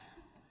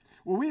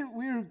Well,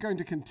 we're going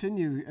to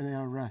continue in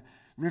our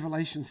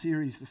Revelation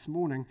series this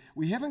morning.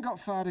 We haven't got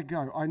far to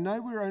go. I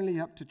know we're only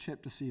up to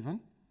chapter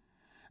 7,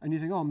 and you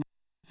think, oh,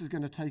 this is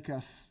going to take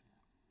us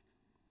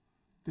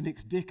the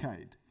next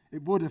decade.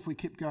 It would if we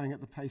kept going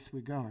at the pace we're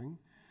going,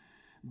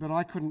 but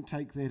I couldn't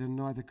take that, and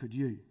neither could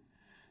you.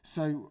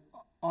 So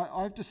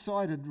I've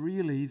decided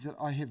really that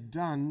I have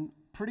done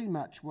pretty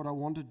much what I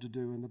wanted to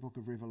do in the book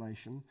of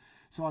Revelation.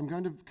 So I'm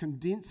going to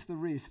condense the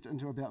rest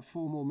into about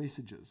 4 more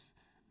messages.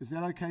 Is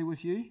that okay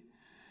with you?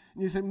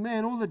 And you think,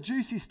 man, all the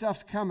juicy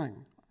stuff's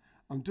coming.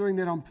 I'm doing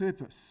that on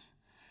purpose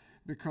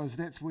because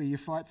that's where your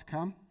fights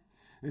come.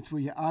 That's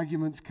where your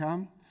arguments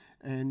come.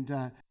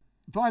 And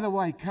by the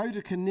way, go to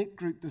Connect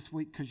group this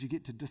week because you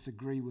get to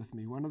disagree with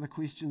me. One of the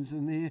questions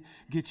in there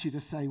gets you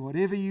to say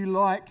whatever you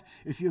like.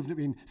 If you've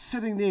been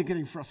sitting there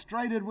getting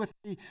frustrated with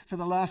me for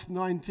the last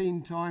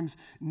 19 times,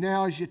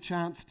 now is your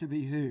chance to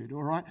be heard,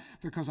 all right?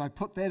 Because I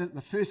put that at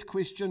the first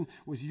question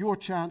was your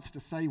chance to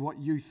say what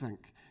you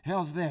think.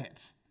 How's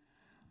that?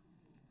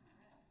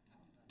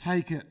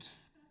 Take it,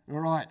 all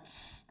right?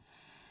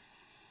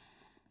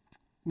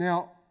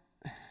 Now,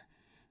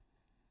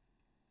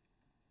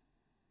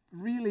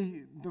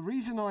 really, the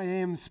reason I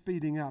am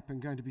speeding up and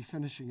going to be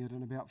finishing it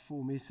in about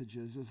 4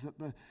 messages is that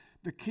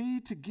the key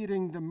to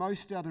getting the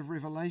most out of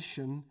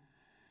Revelation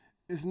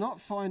is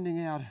not finding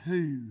out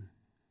who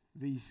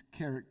these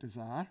characters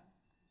are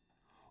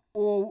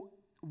or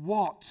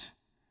what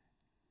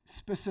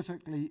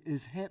specifically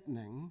is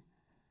happening.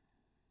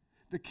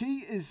 The key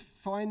is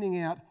finding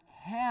out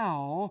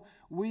how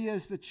we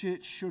as the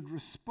church should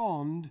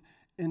respond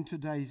in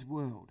today's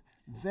world.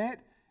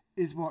 That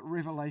is what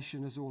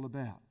Revelation is all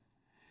about.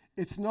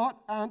 It's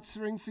not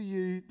answering for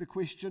you the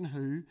question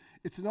who.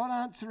 It's not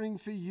answering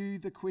for you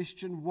the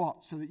question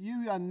what, so that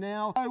you are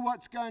now know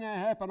what's going to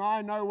happen.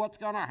 I know what's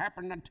going to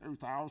happen in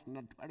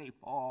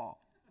 2024.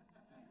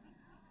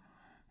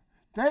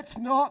 That's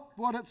not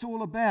what it's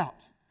all about.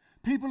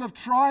 People have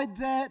tried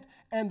that,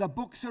 and the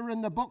books are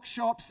in the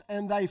bookshops,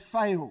 and they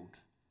failed.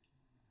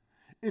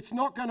 It's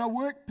not going to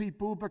work,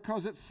 people,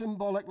 because it's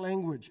symbolic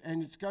language,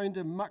 and it's going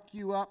to muck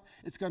you up.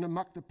 It's going to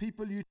muck the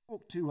people you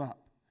talk to up.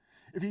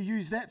 If you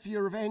use that for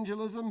your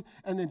evangelism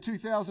and then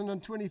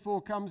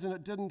 2024 comes and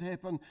it didn't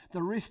happen,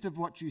 the rest of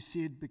what you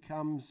said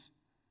becomes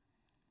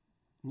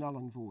null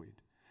and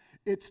void.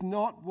 It's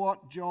not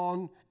what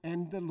John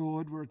and the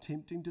Lord were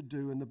attempting to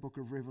do in the book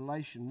of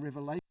Revelation.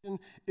 Revelation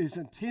is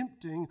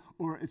attempting,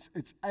 or it's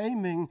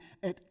aiming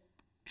at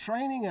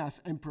training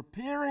us and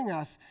preparing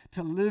us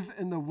to live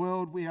in the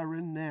world we are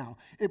in now.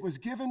 It was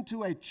given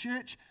to a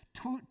church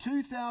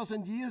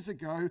 2,000 years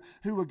ago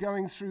who were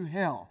going through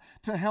hell,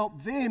 to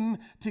help them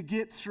to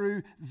get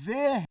through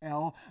their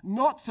hell,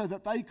 not so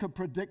that they could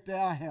predict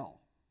our hell.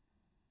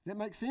 That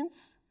makes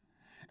sense?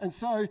 And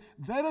so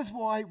that is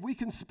why we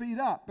can speed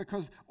up,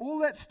 because all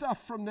that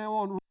stuff from now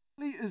on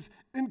really is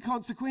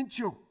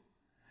inconsequential.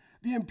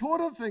 The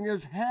important thing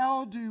is,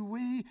 how do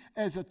we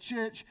as a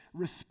church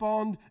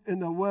respond in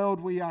the world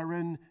we are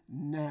in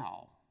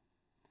now?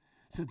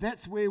 So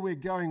that's where we're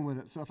going with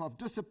it. So if I've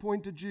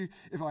disappointed you,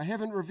 if I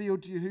haven't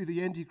revealed to you who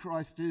the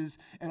Antichrist is,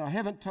 and I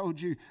haven't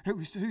told you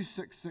who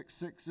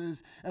 666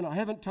 is, and I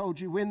haven't told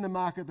you when the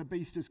mark of the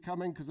beast is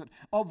coming, because it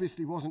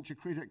obviously wasn't your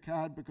credit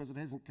card because it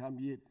hasn't come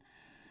yet.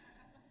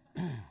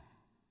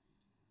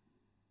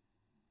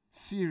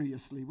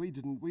 Seriously,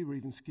 we were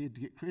even scared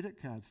to get credit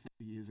cards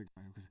 50 years ago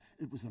because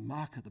it was the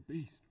mark of the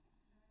beast.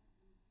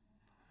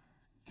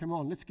 Come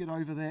on, let's get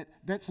over that.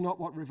 That's not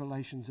what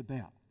Revelation's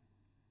about.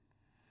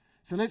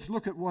 So let's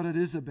look at what it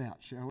is about,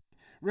 shall we?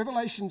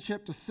 Revelation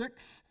chapter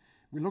 6,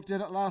 we looked at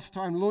it last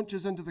time,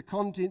 launches into the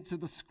contents of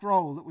the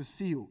scroll that was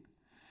sealed.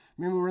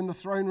 Remember, we're in the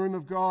throne room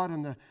of God,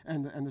 and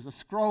there's a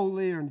scroll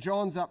there, and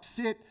John's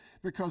upset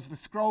because the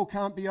scroll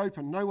can't be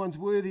opened. No one's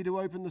worthy to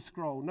open the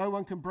scroll. No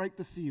one can break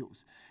the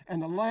seals.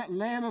 And the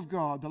Lamb of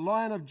God, the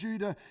Lion of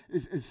Judah,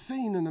 is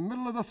seen in the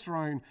middle of the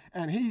throne,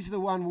 and he's the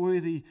one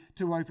worthy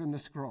to open the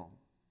scroll.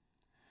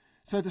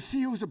 So the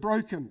seals are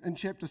broken in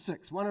chapter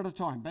 6, one at a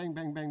time. Bang,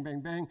 bang, bang,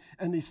 bang, bang.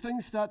 And these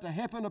things start to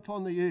happen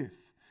upon the earth.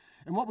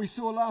 And what we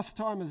saw last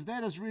time is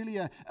that is really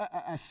a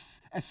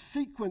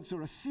sequence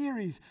or a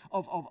series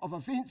of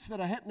events that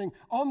are happening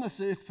on this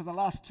earth for the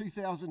last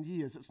 2,000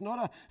 years. It's not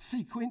a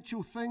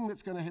sequential thing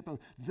that's going to happen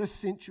this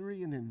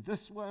century and then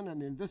this one and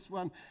then this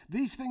one.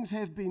 These things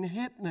have been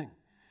happening.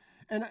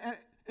 And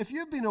if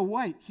you've been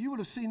awake, you would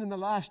have seen in the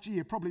last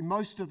year, probably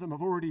most of them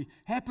have already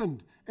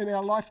happened in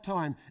our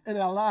lifetime, in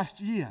our last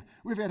year.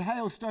 We've had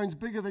hailstones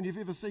bigger than you've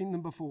ever seen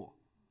them before.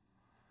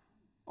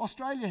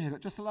 Australia had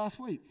it just the last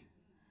week.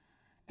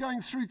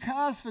 Going through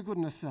cars, for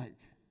goodness sake.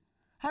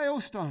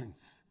 Hailstones.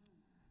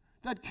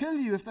 They'd kill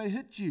you if they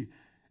hit you.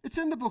 It's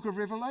in the book of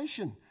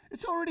Revelation.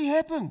 It's already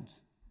happened.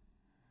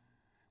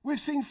 We've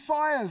seen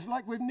fires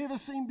like we've never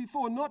seen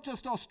before, not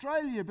just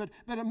Australia, but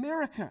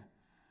America.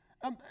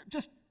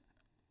 Just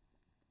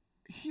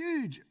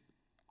huge,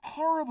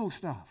 horrible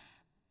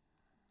stuff.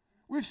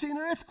 We've seen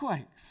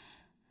earthquakes.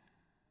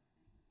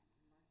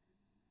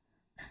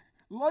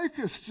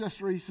 Locusts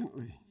just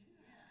recently.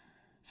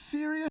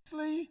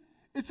 Seriously?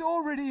 It's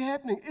already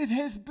happening. It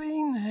has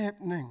been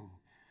happening.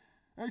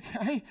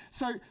 Okay?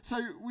 So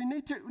we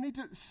need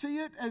to see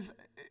it as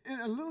in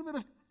a little bit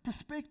of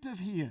perspective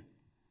here.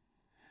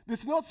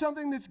 It's not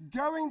something that's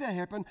going to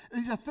happen.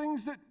 These are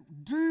things that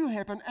do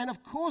happen, and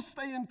of course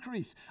they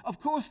increase. Of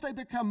course they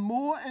become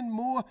more and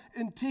more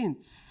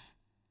intense.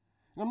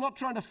 And I'm not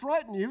trying to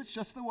frighten you, it's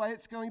just the way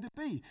it's going to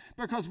be.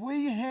 Because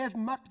we have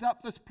mucked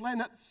up this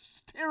planet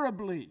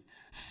terribly.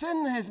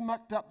 Sin has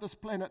mucked up this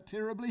planet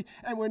terribly,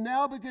 and we're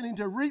now beginning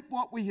to reap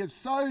what we have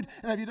sowed.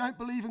 And if you don't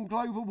believe in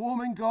global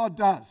warming, God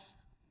does.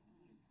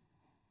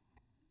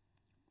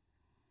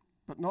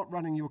 But not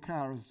running your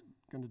car is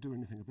going to do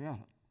anything about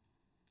it.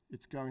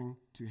 It's going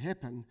to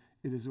happen.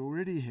 It has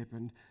already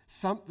happened.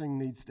 Something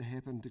needs to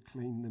happen to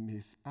clean the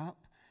mess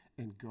up,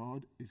 and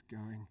God is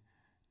going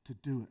to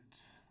do it.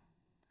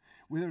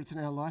 Whether it's in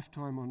our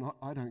lifetime or not,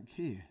 I don't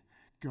care.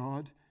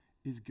 God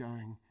is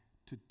going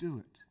to do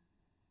it.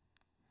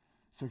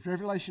 So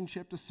Revelation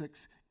chapter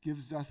 6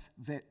 gives us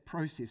that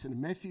process. And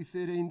in Matthew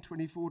 13,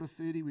 24 to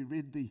 30, we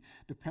read the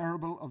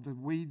parable of the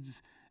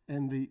weeds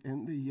and the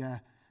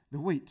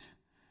wheat.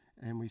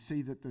 And we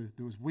see that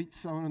there was wheat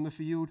sown in the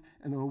field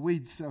and there were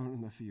weeds sown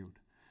in the field.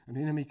 An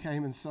enemy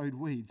came and sowed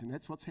weeds, and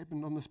that's what's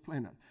happened on this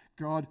planet.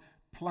 God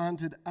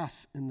planted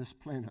us in this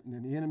planet, and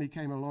then the enemy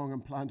came along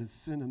and planted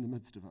sin in the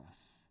midst of us.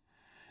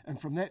 And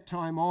from that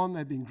time on,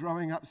 they've been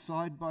growing up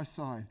side by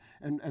side.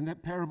 And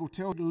that parable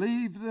tells,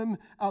 leave them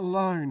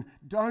alone.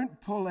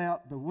 Don't pull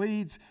out the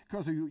weeds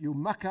because you'll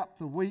muck up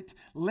the wheat.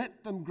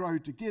 Let them grow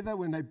together.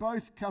 When they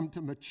both come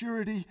to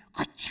maturity,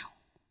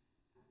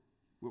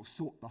 we'll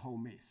sort the whole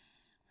mess.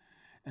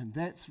 And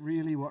that's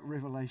really what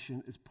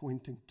Revelation is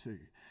pointing to.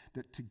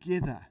 That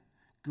together,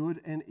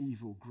 good and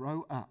evil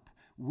grow up.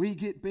 We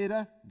get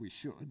better, we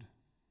should.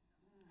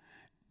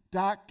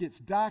 Dark gets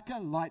darker,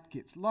 light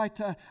gets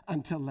lighter,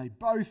 until they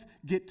both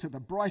get to the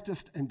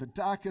brightest and the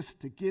darkest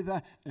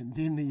together, and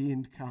then the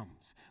end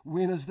comes.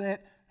 When is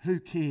that?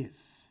 Who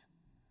cares?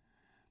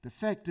 The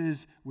fact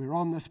is, we're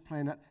on this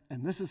planet,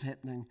 and this is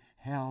happening.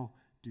 How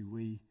do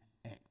we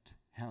act?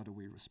 How do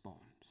we respond?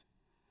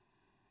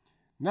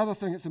 Another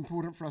thing that's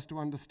important for us to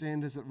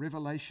understand is that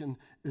Revelation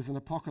is an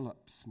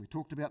apocalypse. We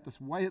talked about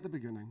this way at the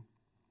beginning.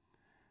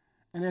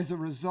 And as a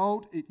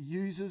result, it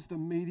uses the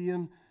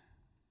medium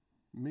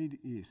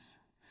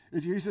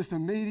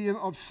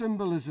of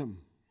symbolism,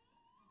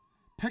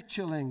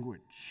 picture language.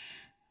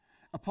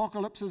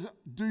 Apocalypses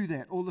do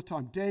that all the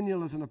time.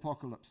 Daniel is an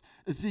apocalypse.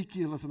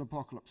 Ezekiel is an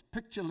apocalypse.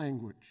 Picture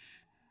language.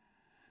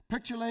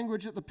 Picture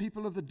language that the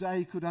people of the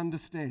day could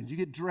understand. You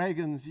get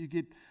dragons, you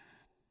get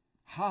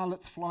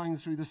harlots flying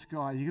through the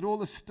sky. You get all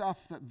the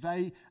stuff that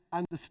they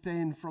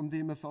understand from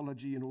their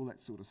mythology and all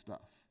that sort of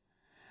stuff.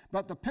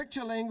 But the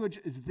picture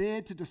language is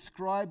there to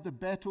describe the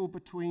battle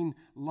between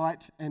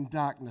light and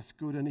darkness,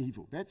 good and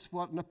evil. That's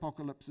what an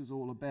apocalypse is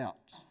all about.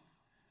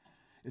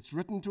 It's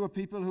written to a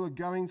people who are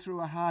going through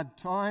a hard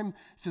time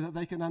so that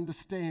they can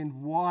understand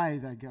why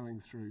they're going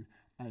through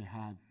a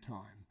hard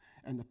time.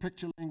 And the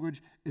picture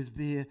language is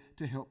there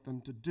to help them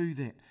to do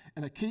that.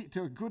 And a key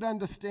to a good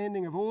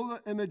understanding of all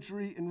the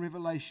imagery in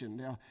Revelation.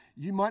 Now,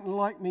 you mightn't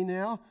like me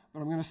now,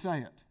 but I'm going to say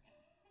it.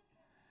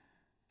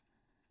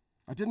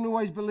 I didn't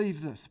always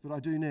believe this, but I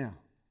do now.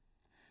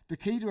 The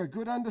key to a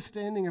good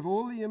understanding of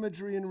all the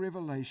imagery in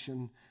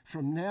Revelation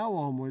from now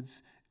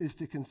onwards is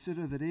to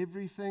consider that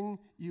everything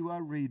you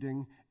are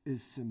reading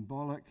is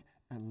symbolic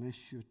unless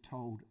you're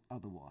told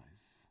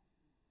otherwise.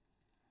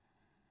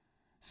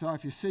 So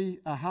if you see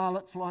a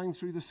harlot flying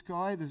through the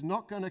sky, there's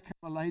not going to come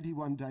a lady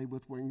one day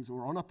with wings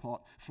or on a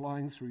pot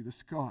flying through the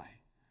sky.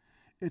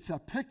 It's a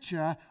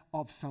picture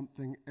of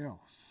something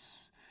else.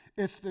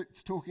 If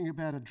it's talking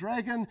about a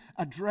dragon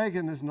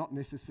is not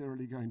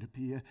necessarily going to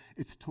appear.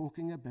 It's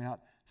talking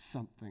about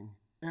something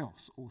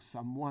else or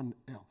someone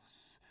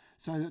else.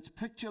 So it's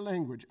picture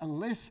language.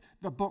 Unless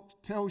the book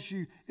tells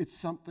you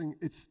it's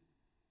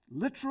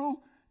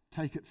literal,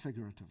 take it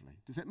figuratively.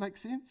 Does that make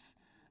sense?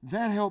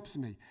 That helps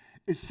me.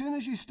 As soon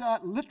as you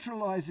start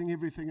literalizing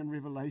everything in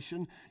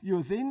Revelation,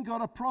 you've then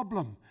got a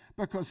problem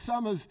because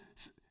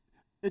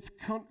it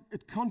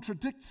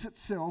contradicts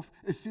itself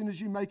as soon as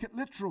you make it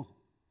literal.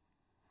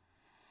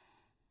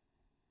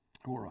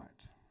 All right,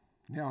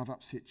 now I've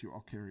upset you,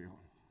 I'll carry on.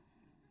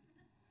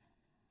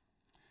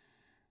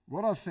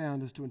 What I've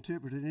found is to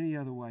interpret it any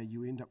other way,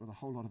 you end up with a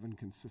whole lot of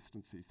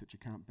inconsistencies that you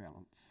can't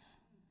balance.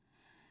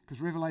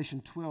 Because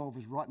Revelation 12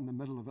 is right in the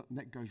middle of it, and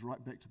that goes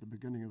right back to the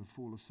beginning of the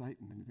fall of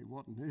Satan. And you think,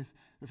 what on earth?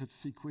 If it's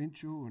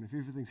sequential and if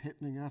everything's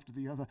happening after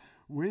the other,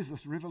 where's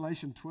this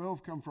Revelation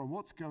 12 come from?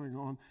 What's going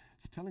on?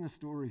 It's telling a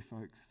story,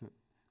 folks, that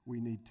we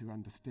need to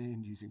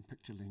understand using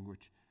picture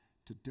language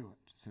to do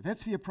it. So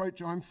that's the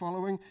approach I'm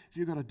following. If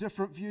you've got a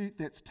different view,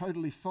 that's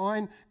totally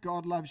fine.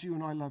 God loves you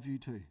and I love you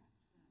too.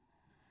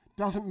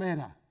 Doesn't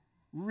matter.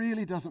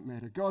 Really doesn't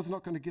matter. God's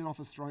not going to get off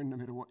his throne no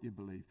matter what you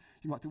believe.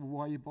 You might think, well,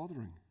 why are you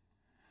bothering?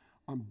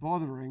 I'm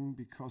bothering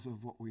because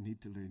of what we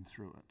need to learn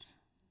through it.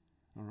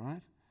 All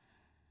right?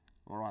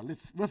 All right,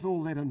 with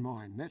all that in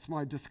mind, that's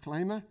my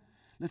disclaimer.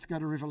 Let's go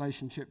to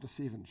Revelation chapter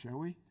 7, shall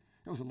we?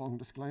 That was a long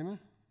disclaimer.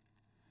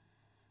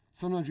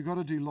 Sometimes you've got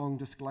to do long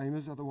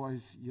disclaimers,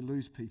 otherwise you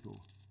lose people.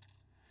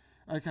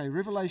 Okay,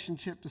 Revelation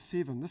chapter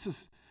 7. This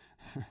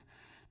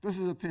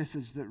is a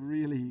passage that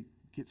really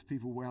gets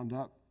people wound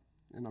up,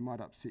 and I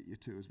might upset you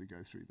too as we go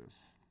through this.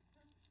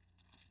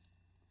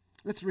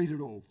 Let's read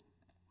it all.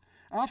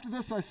 After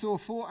this I saw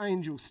 4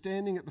 angels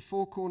standing at the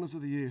 4 corners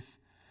of the earth,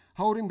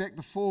 holding back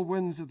the 4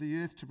 winds of the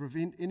earth to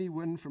prevent any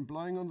wind from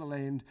blowing on the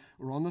land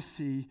or on the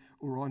sea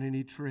or on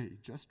any tree.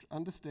 Just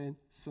understand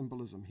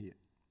symbolism here.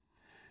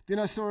 Then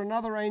I saw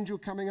another angel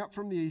coming up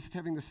from the east,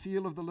 having the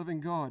seal of the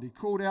living God. He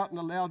called out in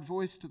a loud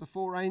voice to the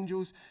 4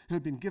 angels who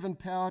had been given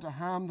power to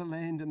harm the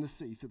land and the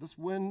sea. So this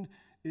wind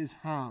is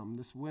harm.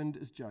 This wind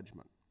is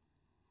judgment.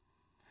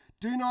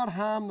 Do not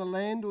harm the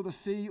land or the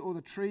sea or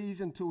the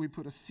trees until we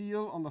put a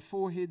seal on the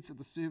foreheads of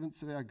the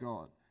servants of our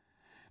God.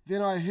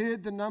 Then I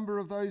heard the number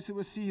of those who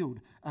were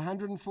sealed,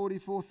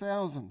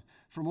 144,000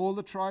 from all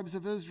the tribes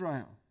of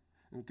Israel.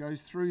 And it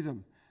goes through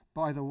them.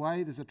 By the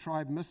way, there's a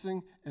tribe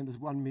missing and there's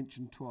one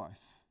mentioned twice.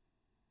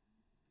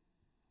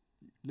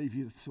 Leave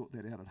you to sort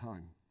that out at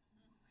home.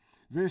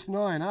 Verse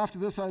 9, after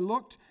this I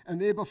looked,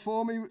 and there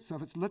before me, so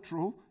if it's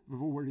literal,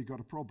 we've already got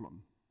a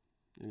problem.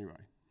 Anyway,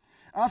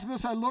 after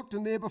this I looked,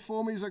 and there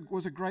before me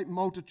was a great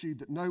multitude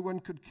that no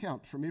one could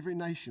count, from every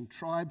nation,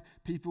 tribe,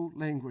 people,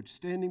 language,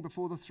 standing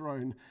before the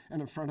throne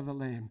and in front of the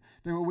Lamb.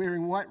 They were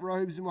wearing white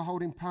robes and were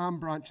holding palm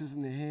branches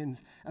in their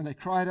hands, and they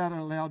cried out in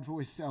a loud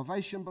voice,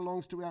 "Salvation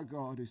belongs to our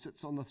God who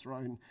sits on the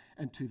throne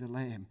and to the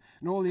Lamb."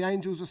 And all the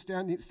angels were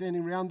standing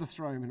around the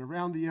throne and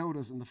around the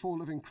elders and the 4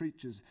 living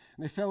creatures.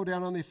 And they fell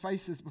down on their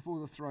faces before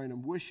the throne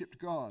and worshipped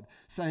God,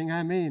 saying,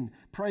 Amen.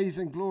 Praise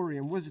and glory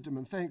and wisdom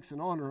and thanks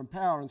and honor and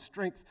power and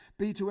strength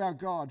be to our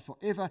God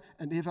forever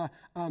and ever.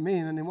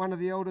 Amen. And then one of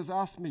the elders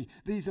asked me,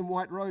 "These in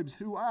white robes,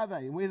 who are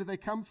they and where do they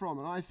come from?"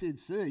 And I said,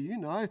 "Sir, you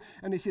know."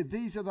 And he said,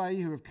 "These are they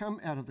who have come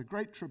out of the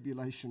great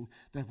tribulation.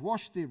 They've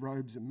washed their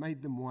robes and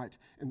made them white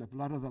in the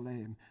blood of the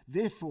Lamb.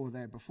 Therefore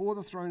they are before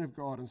the throne of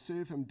God and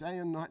serve him day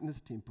and night in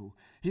his temple.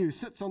 He who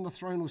sits on the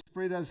throne will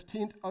spread his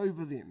tent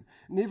over them.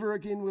 Never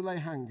again will they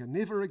hunger,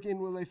 never again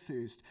will they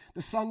thirst.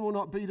 The sun will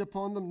not beat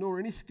upon them, nor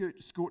any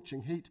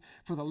scorching heat.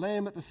 For the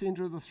Lamb at the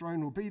center of the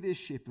throne will be their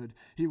shepherd.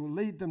 He will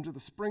lead them to the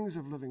springs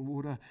of living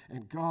water,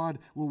 and God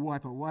will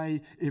wipe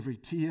away every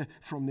tear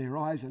from their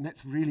eyes." And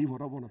that's really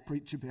what I want to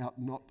preach about,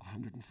 not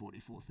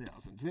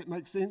 144,000. Does that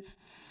make sense?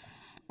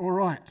 All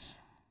right.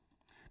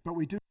 But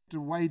we do have to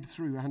wade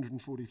through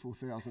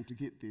 144,000 to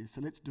get there, so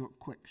let's do it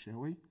quick, shall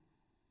we?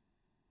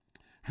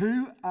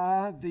 Who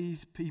are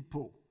these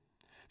people?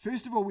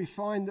 First of all, we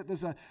find that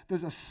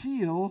there's a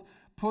seal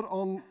put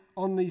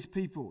on these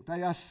people.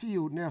 They are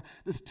sealed. Now,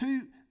 there's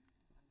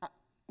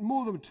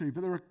more than 2,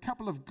 but there are a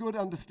couple of good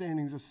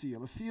understandings of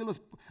seal. A seal is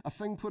a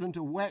thing put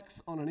into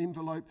wax on an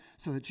envelope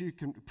so that you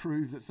can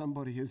prove that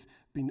somebody has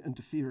been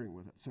interfering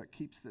with it. So it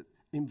keeps the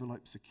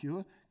envelope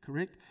secure,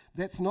 correct?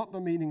 That's not the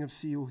meaning of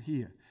seal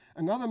here.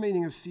 Another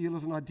meaning of seal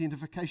is an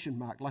identification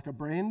mark, like a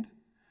brand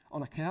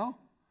on a cow,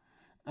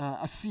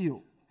 a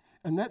seal.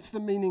 And that's the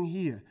meaning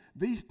here.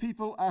 These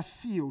people are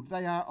sealed.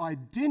 They are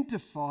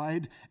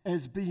identified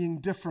as being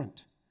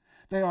different.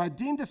 They are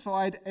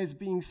identified as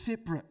being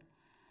separate.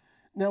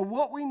 Now,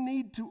 what we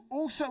need to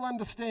also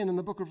understand in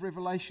the book of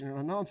Revelation, and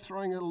I know I'm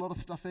throwing a lot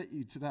of stuff at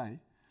you today,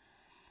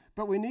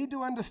 but we need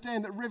to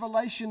understand that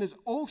Revelation is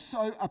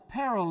also a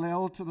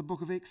parallel to the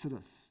book of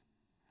Exodus.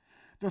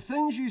 The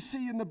things you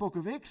see in the book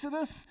of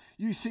Exodus,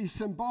 you see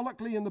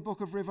symbolically in the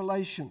book of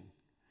Revelation.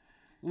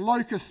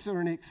 Locusts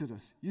are in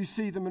Exodus. You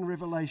see them in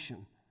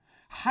Revelation.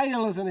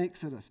 Hail is in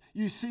Exodus.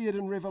 You see it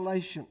in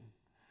Revelation.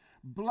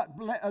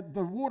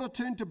 The water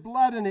turned to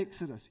blood in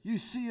Exodus. You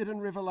see it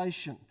in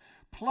Revelation.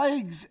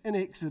 Plagues in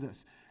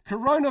Exodus.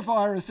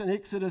 Coronavirus in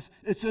Exodus.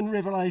 It's in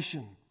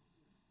Revelation.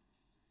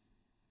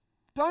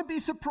 Don't be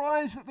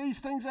surprised that these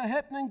things are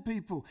happening,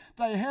 people.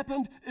 They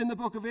happened in the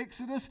book of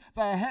Exodus.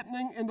 They are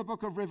happening in the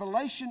book of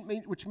Revelation,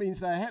 which means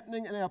they're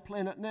happening in our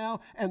planet now,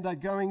 and they're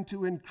going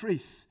to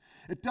increase.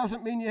 It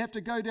doesn't mean you have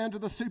to go down to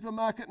the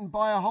supermarket and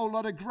buy a whole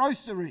lot of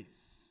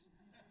groceries.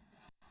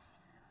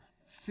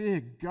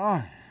 Fair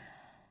go.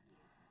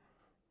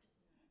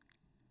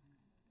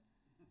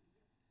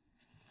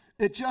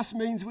 It just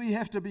means we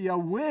have to be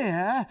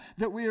aware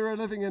that we are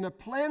living in a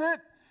planet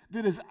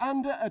that is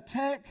under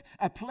attack,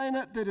 a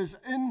planet that is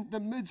in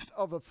the midst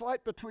of a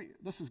fight between,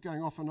 this is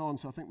going off and on,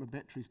 so I think my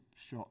battery's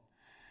shot.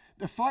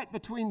 The fight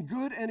between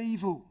good and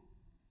evil.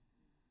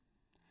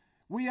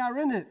 We are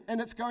in it, and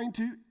it's going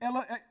to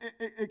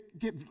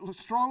get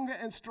stronger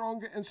and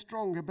stronger and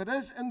stronger. But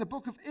as in the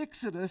book of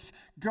Exodus,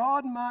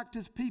 God marked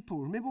his people.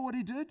 Remember what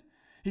he did?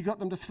 He got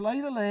them to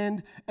slay the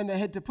land, and they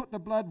had to put the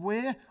blood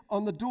where?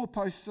 On the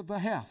doorposts of the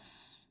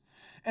house.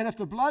 And if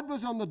the blood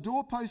was on the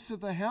doorposts of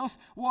the house,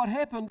 what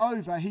happened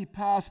over? He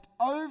passed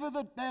over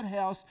that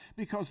house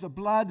because the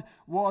blood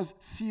was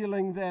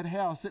sealing that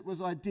house. It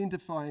was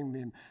identifying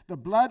them. The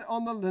blood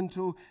on the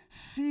lintel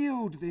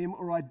sealed them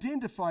or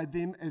identified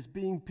them as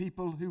being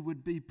people who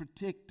would be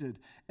protected.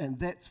 And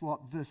that's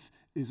what this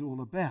is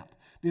all about.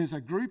 There's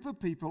a group of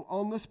people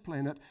on this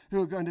planet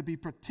who are going to be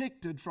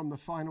protected from the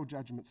final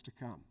judgments to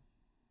come.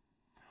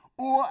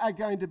 or are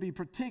going to be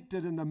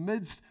protected in the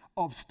midst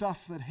of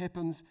stuff that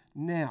happens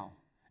now.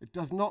 It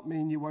does not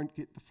mean you won't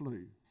get the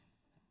flu.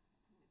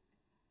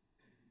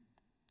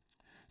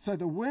 So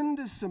the wind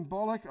is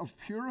symbolic of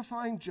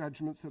purifying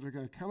judgments that are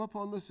going to come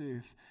upon this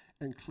earth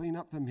and clean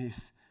up the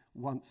mess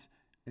once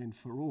and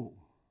for all.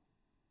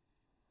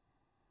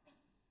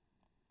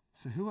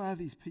 So who are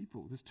these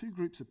people? There's two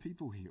groups of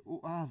people here, or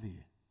are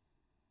there?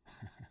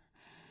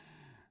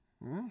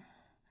 Huh?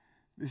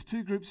 There's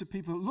two groups of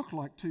people that look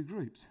like two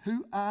groups.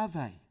 Who are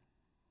they?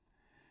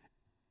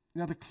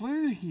 Now the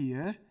clue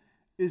here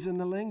is in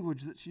the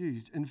language that's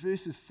used. In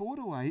verses 4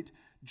 to 8,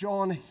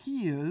 John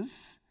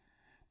hears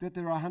that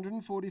there are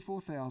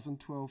 144,000,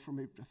 12 from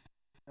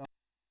every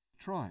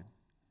tribe.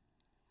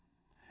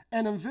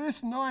 And in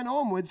verse 9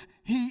 onwards,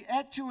 he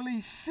actually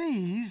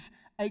sees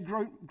a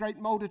great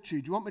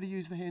multitude. Do you want me to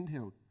use the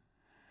handheld?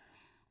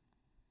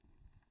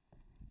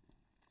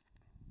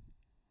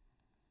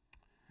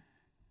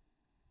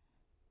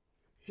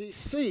 He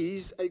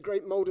sees a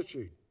great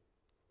multitude.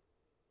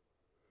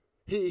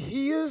 He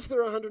hears there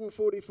are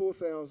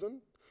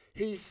 144,000.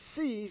 He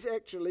sees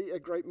actually a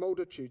great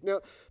multitude. Now,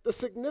 the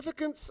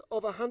significance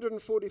of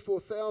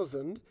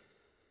 144,000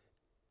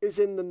 is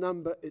in the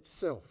number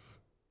itself.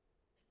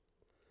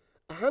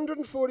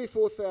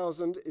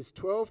 144,000 is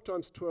 12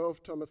 times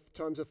 12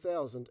 times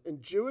 1,000.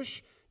 In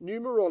Jewish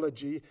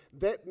numerology,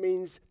 that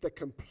means the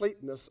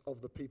completeness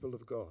of the people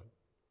of God.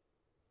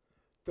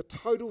 The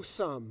total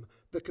sum,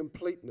 the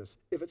completeness.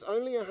 If it's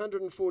only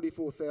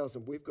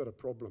 144,000, we've got a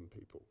problem,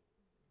 people.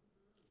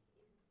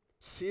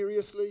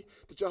 Seriously?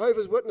 The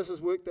Jehovah's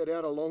Witnesses worked that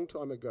out a long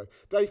time ago.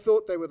 They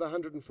thought they were the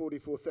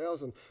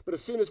 144,000, but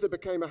as soon as they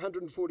became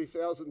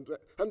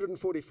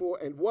 144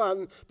 and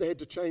 1, they had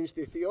to change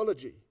their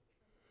theology.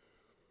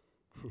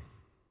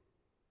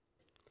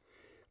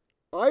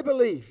 I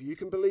believe, you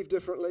can believe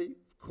differently,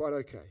 quite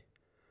okay.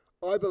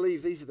 I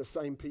believe these are the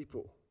same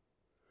people.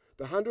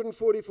 The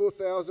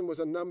 144,000 was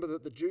a number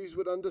that the Jews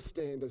would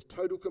understand as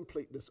total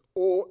completeness,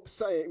 or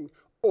saying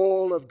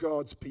all of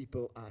God's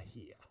people are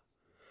here.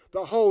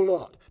 The whole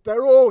lot.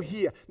 They're all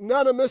here.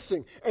 None are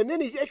missing. And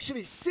then he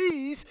actually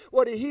sees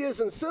what he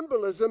hears in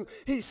symbolism.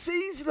 He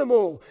sees them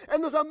all.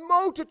 And there's a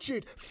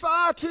multitude,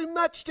 far too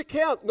much to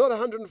count. Not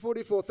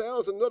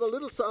 144,000, not a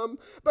little sum,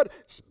 but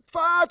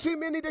far too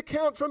many to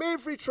count, from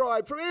every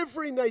tribe, from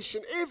every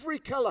nation, every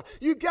colour.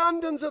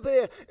 Ugandans are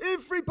there.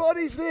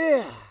 Everybody's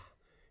there.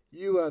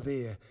 You are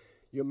there.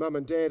 Your mum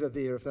and dad are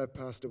there if they've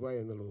passed away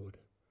in the Lord.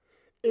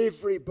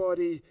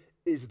 Everybody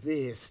is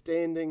there,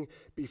 standing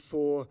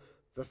before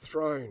the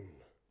throne.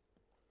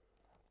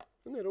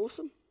 Isn't that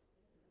awesome?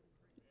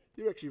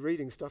 You're actually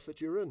reading stuff that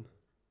you're in.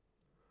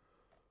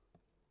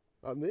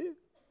 I'm there.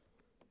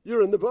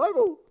 You're in the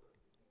Bible.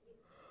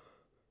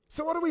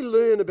 So what do we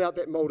learn about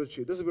that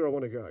multitude? This is where I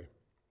want to go.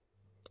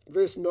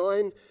 Verse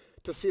 9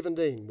 to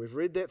 17. We've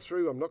read that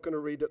through. I'm not going to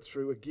read it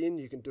through again.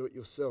 You can do it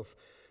yourself.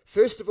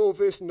 First of all,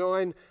 verse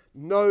 9,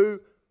 no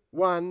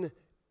one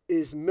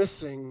is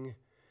missing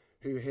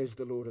who has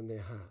the Lord in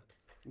their heart.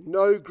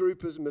 No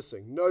group is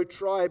missing. No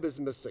tribe is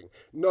missing.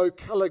 No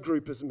colour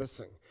group is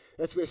missing.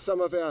 That's where some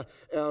of our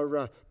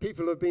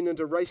people who have been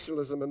into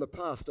racialism in the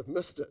past have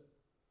missed it.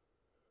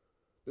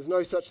 There's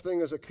no such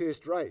thing as a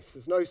cursed race.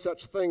 There's no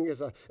such thing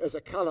as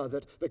a colour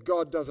that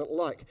God doesn't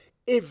like.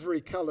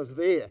 Every colour's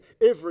there.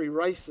 Every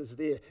race is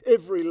there.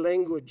 Every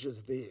language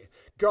is there.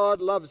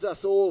 God loves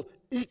us all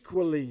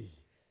equally.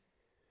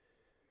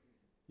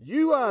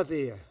 You are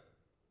there.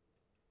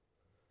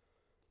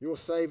 Your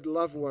saved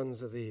loved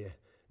ones are there.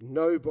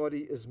 Nobody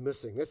is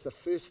missing. That's the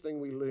first thing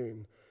we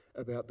learn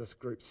about this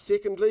group.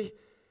 Secondly,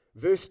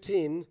 verse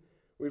 10,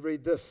 we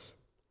read this.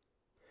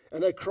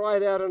 And they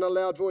cried out in a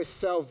loud voice,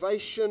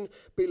 salvation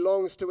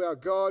belongs to our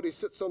God who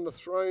sits on the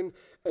throne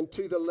and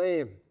to the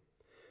Lamb.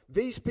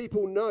 These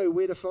people know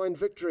where to find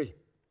victory.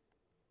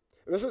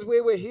 And this is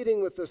where we're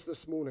heading with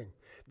this morning.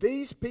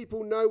 These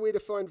people know where to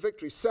find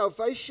victory.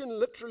 Salvation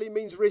literally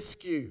means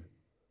rescue.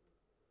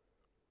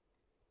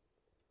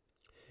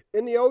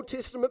 In the Old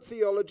Testament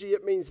theology,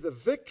 it means the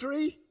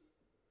victory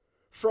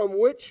from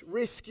which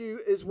rescue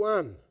is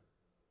won.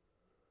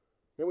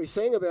 And we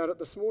sang about it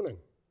this morning.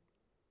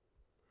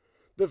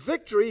 The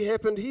victory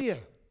happened here.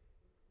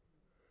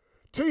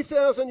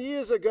 2,000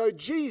 years ago,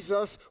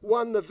 Jesus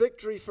won the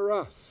victory for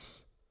us.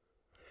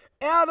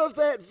 Out of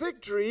that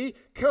victory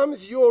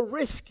comes your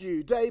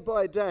rescue day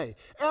by day.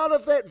 Out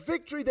of that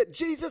victory that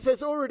Jesus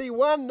has already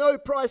won, no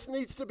price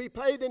needs to be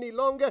paid any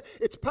longer.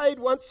 It's paid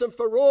once and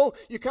for all.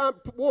 You can't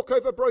walk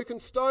over broken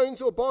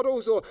stones or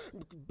bottles or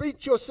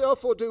beat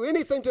yourself or do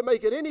anything to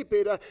make it any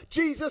better.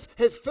 Jesus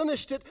has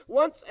finished it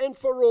once and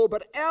for all.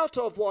 But out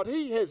of what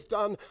he has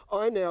done,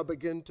 I now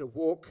begin to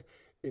walk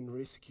in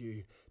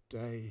rescue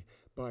day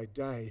by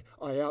day.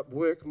 I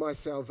outwork my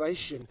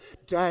salvation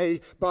day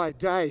by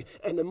day.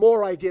 And the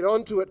more I get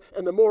onto it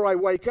and the more I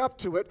wake up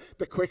to it,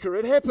 the quicker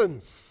it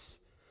happens.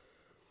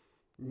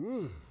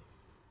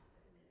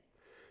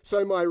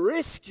 So my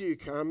rescue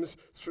comes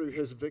through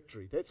his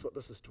victory. That's what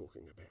this is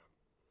talking about.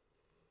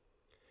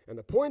 And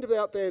the point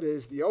about that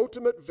is the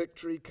ultimate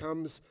victory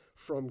comes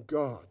from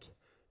God,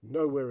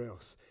 nowhere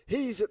else.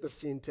 He's at the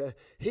center.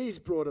 He's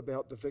brought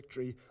about the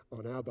victory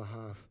on our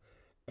behalf.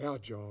 Our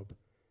job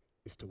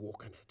is to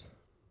walk in it.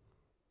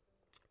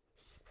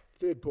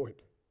 Third point.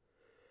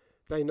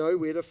 They know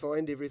where to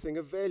find everything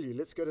of value.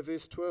 Let's go to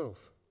verse 12.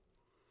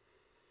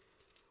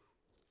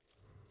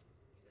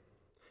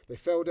 They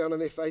fell down on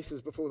their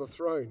faces before the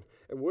throne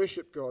and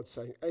worshipped God,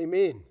 saying,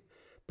 Amen.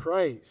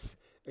 Praise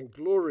and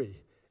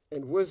glory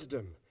and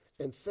wisdom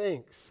and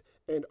thanks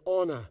and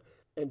honor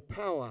and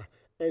power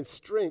and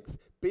strength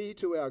be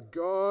to our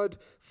God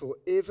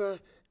forever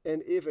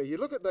and ever. You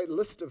look at that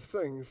list of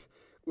things,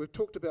 we've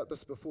talked about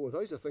this before,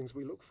 those are things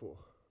we look for.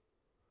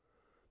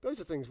 Those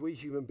are things we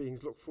human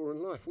beings look for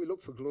in life. We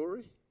look for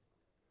glory.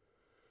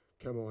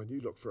 Come on,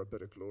 you look for a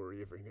bit of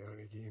glory every now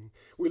and again.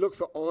 We look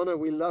for honor.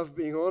 We love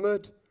being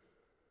honored.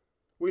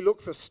 We look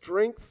for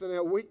strength in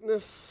our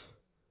weakness.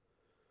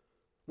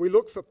 We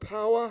look for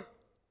power.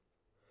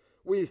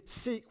 We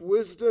seek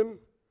wisdom.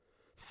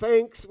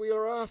 Thanks we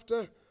are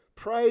after.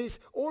 Praise.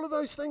 All of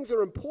those things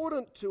are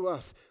important to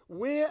us.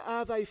 Where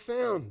are they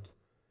found?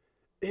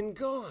 In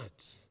God.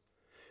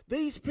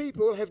 These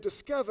people have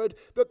discovered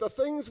that the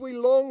things we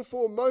long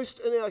for most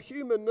in our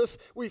humanness,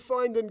 we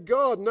find in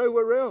God,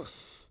 nowhere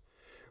else.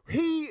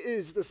 He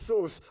is the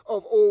source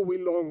of all we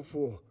long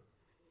for.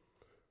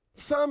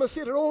 The psalmist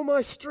said, all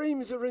my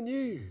streams are in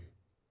you.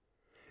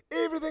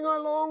 Everything I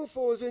long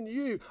for is in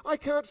you. I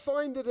can't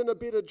find it in a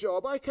better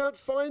job. I can't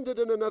find it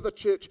in another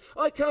church.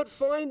 I can't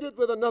find it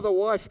with another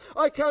wife.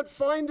 I can't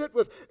find it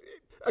with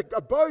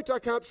a boat. I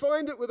can't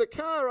find it with a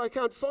car. I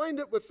can't find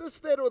it with this,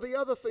 that, or the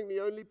other thing.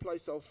 The only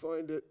place I'll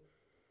find it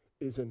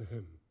is in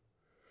Him.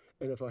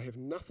 And if I have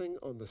nothing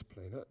on this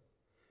planet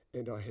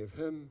and I have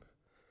Him,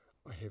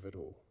 I have it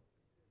all.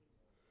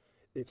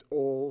 It's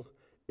all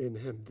in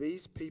Him.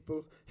 These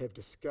people have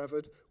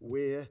discovered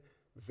where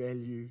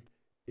value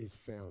is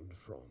found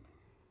from.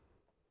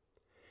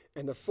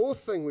 And the fourth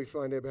thing we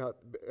find out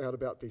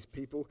about these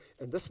people,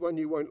 and this one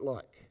you won't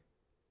like,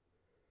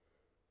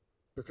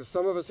 because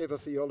some of us have a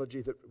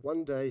theology that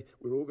one day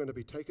we're all going to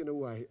be taken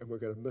away and we're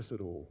going to miss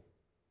it all.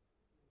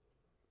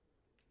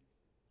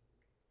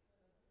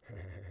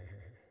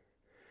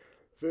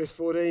 Verse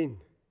 14,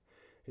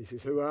 he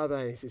says, who are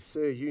they? He says,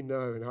 sir, you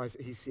know. And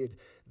he said,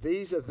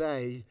 these are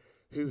they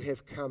who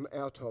have come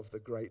out of the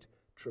great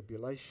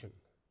tribulation.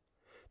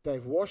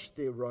 They've washed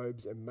their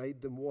robes and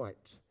made them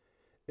white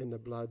in the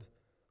blood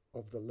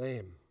of the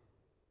Lamb.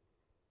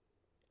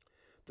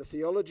 The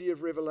theology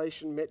of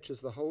Revelation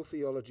matches the whole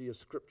theology of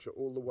Scripture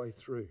all the way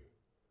through.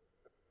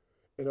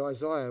 In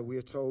Isaiah, we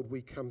are told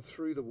we come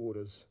through the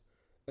waters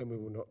and we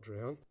will not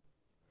drown.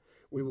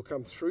 We will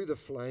come through the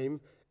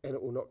flame and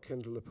it will not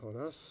kindle upon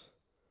us.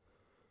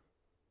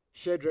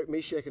 Shadrach,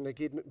 Meshach, and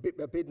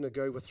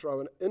Abednego were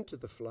thrown into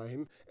the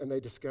flame and they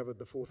discovered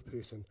the fourth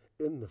person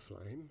in the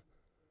flame.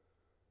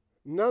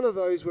 None of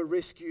those were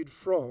rescued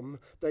from,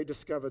 they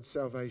discovered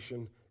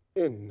salvation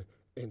in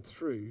and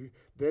through.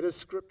 That is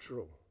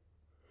scriptural.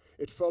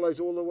 It follows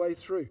all the way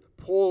through.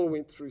 Paul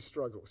went through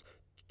struggles.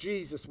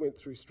 Jesus went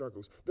through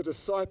struggles. The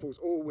disciples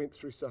all went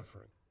through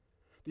suffering.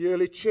 The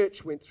early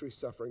church went through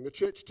suffering. The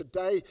church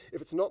today,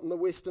 if it's not in the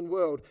Western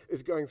world,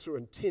 is going through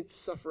intense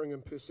suffering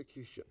and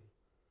persecution.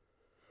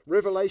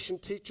 Revelation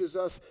teaches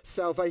us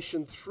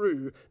salvation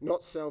through,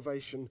 not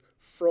salvation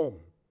from.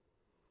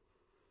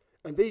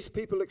 And these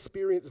people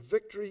experienced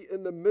victory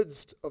in the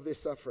midst of their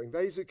suffering.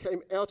 Those who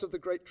came out of the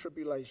great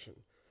tribulation.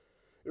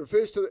 It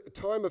refers to the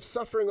time of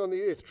suffering on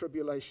the earth,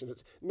 tribulation.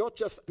 It's not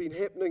just been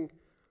happening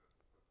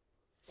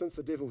since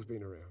the devil's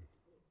been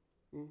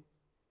around.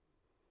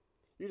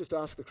 You just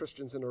ask the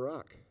Christians in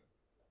Iraq.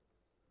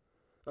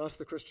 Ask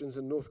the Christians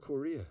in North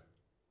Korea.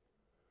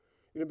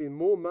 You're going to be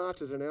more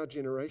martyred in our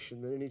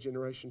generation than any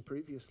generation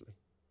previously.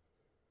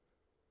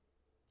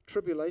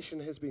 Tribulation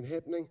has been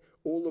happening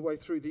all the way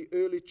through. The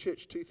early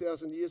church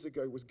 2,000 years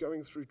ago was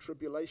going through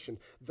tribulation.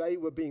 They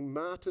were being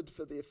martyred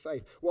for their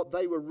faith. What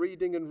they were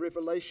reading in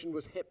Revelation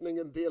was happening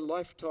in their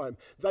lifetime.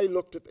 They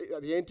looked at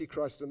the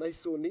Antichrist and they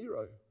saw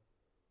Nero.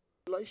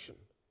 Tribulation.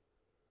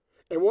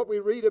 And what we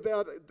read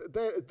about,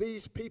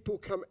 these people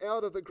come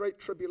out of the great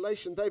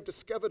tribulation. They've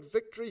discovered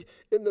victory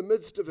in the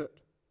midst of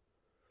it.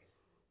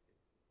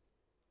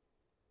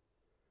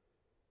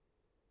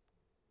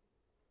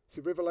 See,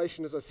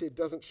 Revelation, as I said,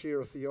 doesn't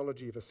share a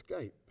theology of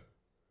escape.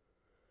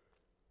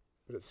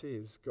 But it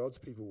says God's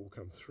people will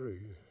come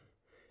through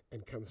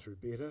and come through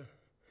better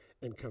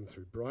and come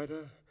through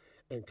brighter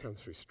and come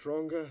through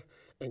stronger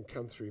and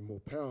come through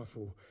more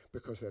powerful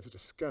because they've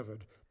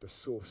discovered the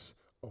source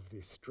of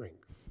their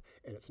strength.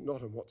 And it's not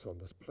in what's on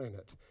this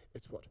planet,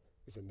 it's what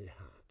is in their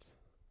heart.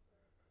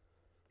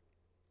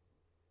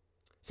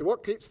 So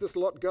what keeps this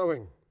lot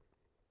going?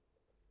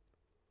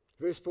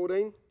 Verse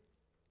 14.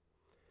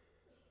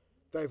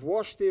 They've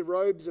washed their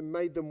robes and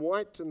made them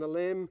white in the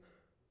Lamb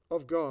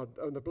of God,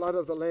 in the blood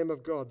of the Lamb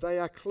of God. They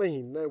are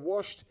clean. They're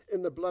washed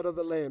in the blood of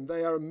the Lamb.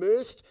 They are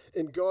immersed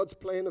in God's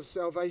plan of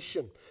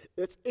salvation.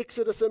 It's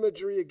Exodus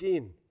imagery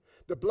again.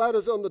 The blood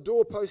is on the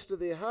doorpost of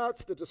their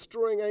hearts. The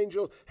destroying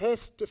angel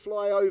has to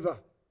fly over.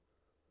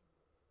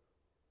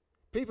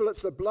 People,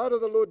 it's the blood of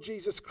the Lord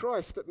Jesus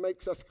Christ that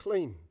makes us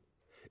clean.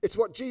 It's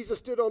what Jesus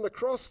did on the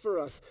cross for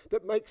us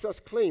that makes us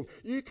clean.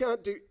 You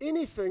can't do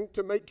anything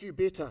to make you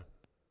better.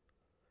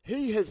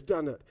 He has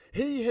done it.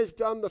 He has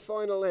done the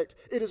final act.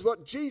 It is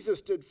what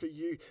Jesus did for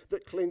you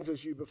that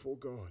cleanses you before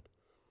God.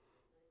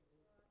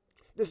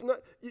 There's no,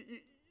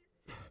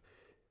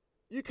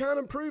 you can't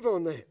improve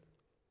on that.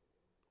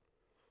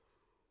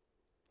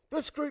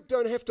 This group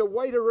don't have to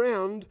wait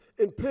around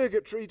in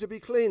purgatory to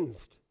be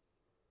cleansed.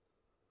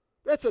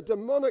 That's a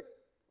demonic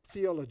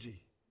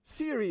theology.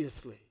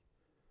 Seriously.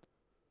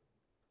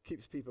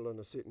 Keeps people in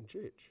a certain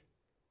church.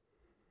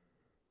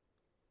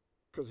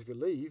 Because if you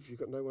leave, you've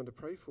got no one to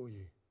pray for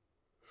you.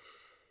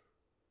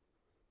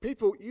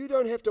 People, you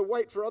don't have to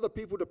wait for other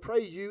people to pray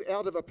you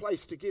out of a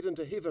place to get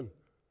into heaven.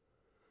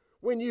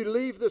 When you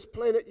leave this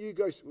planet,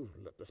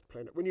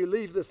 when you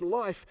leave this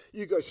life,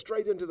 you go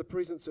straight into the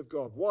presence of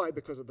God. Why?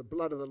 Because of the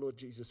blood of the Lord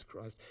Jesus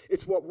Christ.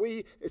 It's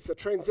the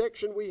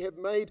transaction we have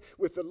made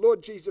with the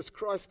Lord Jesus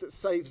Christ that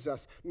saves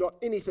us, not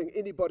anything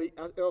anybody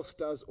else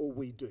does or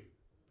we do.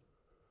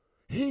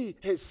 He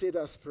has set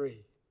us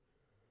free.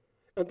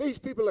 And these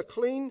people are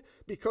clean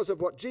because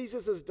of what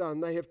Jesus has done.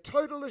 They have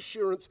total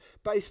assurance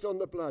based on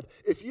the blood.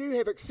 If you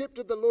have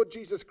accepted the Lord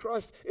Jesus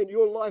Christ in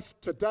your life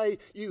today,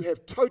 you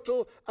have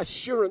total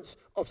assurance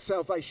of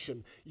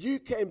salvation. You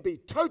can be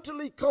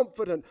totally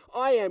confident,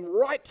 I am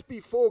right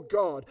before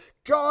God.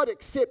 God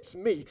accepts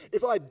me.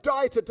 If I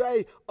die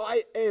today,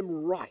 I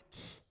am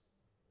right.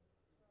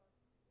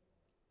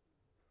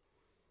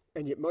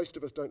 And yet most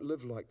of us don't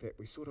live like that.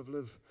 We sort of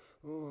live,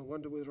 I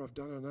wonder whether I've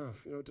done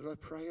enough. Did I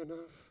pray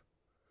enough?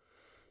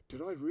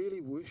 Did I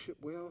really worship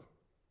well?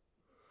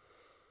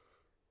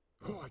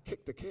 I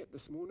kicked the cat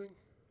this morning.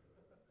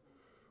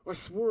 I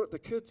swore at the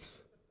kids.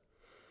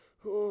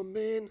 Oh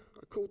man,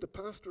 I called the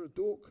pastor a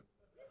dork.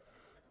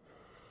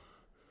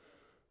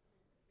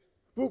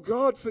 Will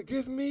God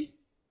forgive me?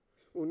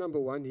 Well, number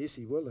one, yes,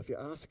 he will if you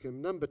ask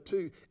him. Number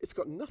two, it's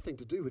got nothing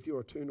to do with your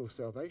eternal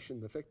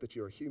salvation, the fact that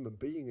you're a human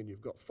being and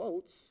you've got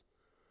faults.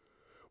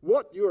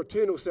 What your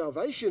eternal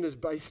salvation is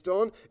based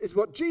on is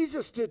what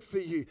Jesus did for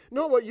you,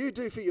 not what you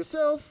do for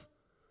yourself.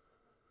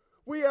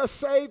 We are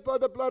saved by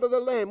the blood of the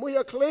Lamb. We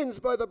are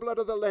cleansed by the blood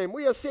of the Lamb.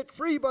 We are set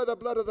free by the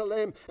blood of the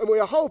Lamb. And we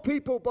are whole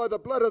people by the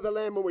blood of the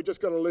Lamb, and we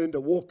just got to learn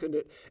to walk in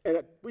it.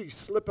 And we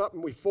slip up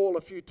and we fall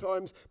a few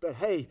times, but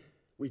hey,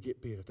 we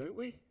get better, don't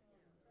we?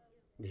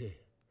 Yeah.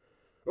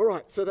 All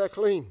right, so they're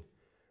clean.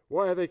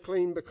 Why are they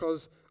clean?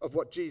 Because of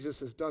what Jesus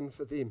has done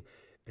for them.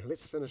 And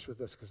let's finish with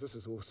this, because this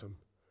is awesome.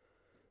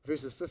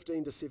 Verses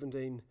 15 to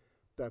 17,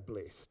 they're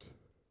blessed.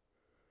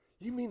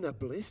 You mean they're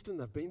blessed and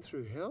they've been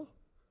through hell?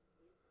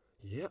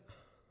 Yeah.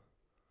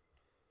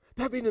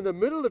 They've been in the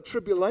middle of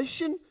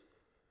tribulation.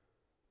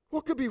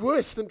 What could be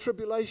worse than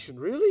tribulation,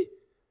 really?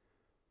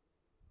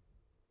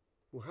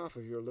 Well, half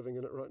of you are living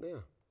in it right now.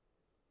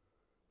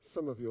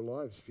 Some of your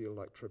lives feel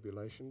like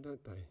tribulation,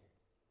 don't they?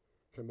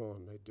 Come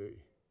on, they do.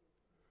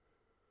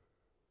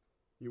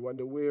 You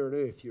wonder where on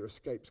earth your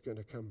escape's going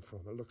to come from.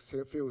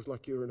 It feels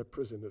like you're in a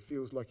prison. It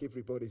feels like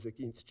everybody's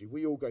against you.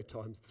 We all go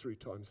through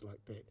times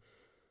like that.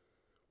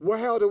 Well,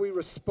 how do we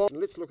respond?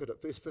 Let's look at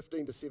it, verse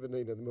 15 to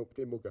 17, and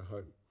then we'll go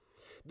home.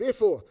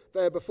 Therefore,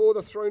 they are before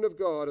the throne of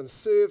God and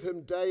serve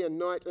him day and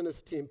night in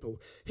his temple.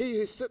 He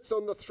who sits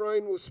on the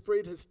throne will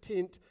spread his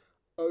tent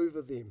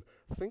over them.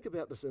 Think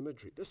about this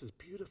imagery. This is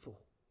beautiful.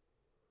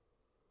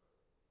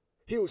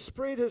 He will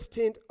spread his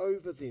tent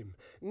over them.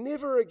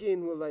 Never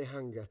again will they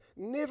hunger.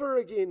 Never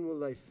again will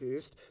they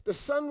thirst. The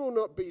sun will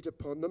not beat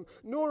upon them,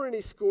 nor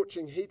any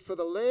scorching heat, for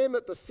the Lamb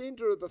at the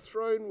center of the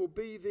throne will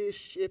be their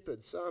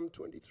shepherd. Psalm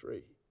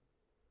 23.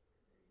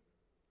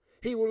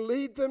 He will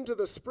lead them to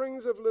the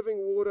springs of living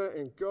water,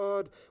 and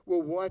God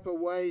will wipe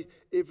away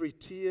every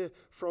tear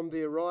from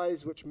their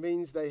eyes, which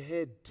means they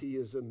had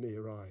tears in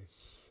their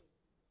eyes.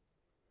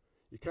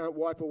 You can't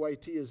wipe away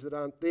tears that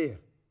aren't there.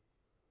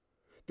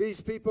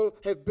 These people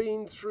have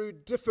been through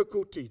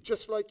difficulty,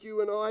 just like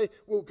you and I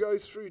will go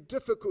through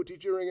difficulty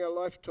during our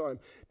lifetime.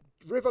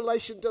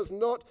 Revelation does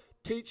not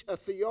teach a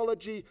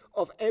theology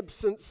of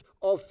absence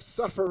of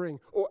suffering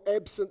or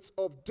absence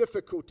of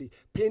difficulty.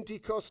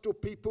 Pentecostal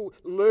people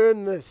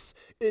learn this.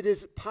 It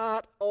is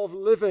part of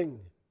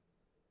living.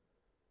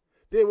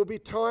 There will be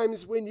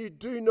times when you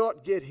do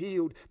not get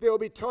healed. There will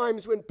be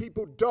times when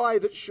people die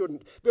that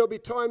shouldn't. There will be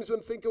times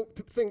when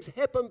things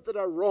happen that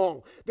are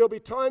wrong. There will be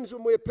times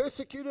when we're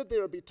persecuted.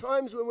 There will be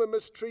times when we're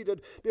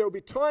mistreated. There will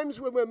be times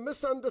when we're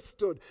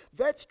misunderstood.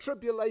 That's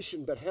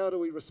tribulation, but how do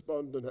we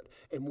respond in it?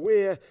 And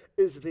where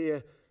is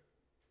there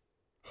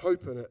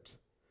hope in it?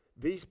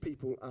 These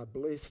people are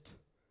blessed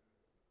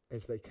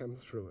as they come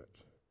through it.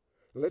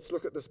 Let's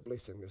look at this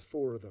blessing. There's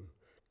 4 of them.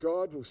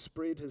 God will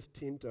spread his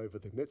tent over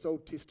them. That's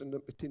Old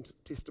Testament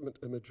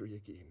imagery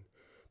again.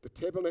 The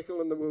tabernacle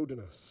in the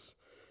wilderness.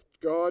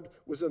 God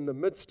was in the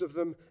midst of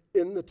them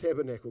in the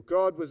tabernacle.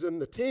 God was in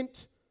the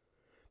tent.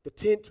 The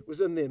tent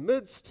was in their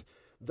midst.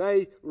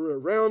 They were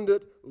around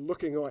it,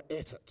 looking at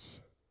it.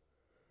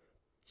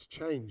 It's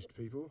changed,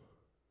 people.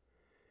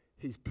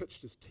 He's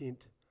pitched his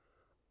tent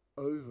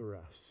over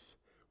us.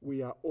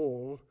 We are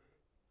all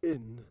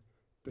in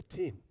the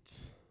tent.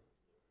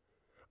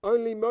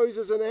 Only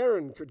Moses and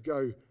Aaron could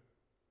go.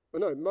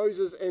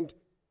 Moses and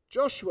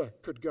Joshua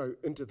could go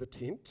into the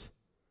tent.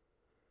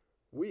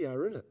 We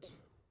are in it.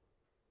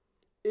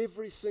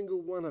 Every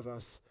single one of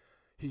us,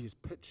 he has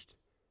pitched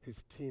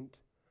his tent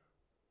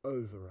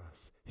over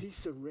us. He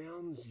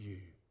surrounds you.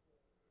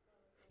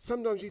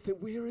 Sometimes you think,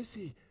 where is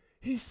he?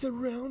 He's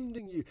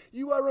surrounding you.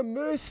 You are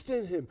immersed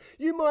in him.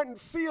 You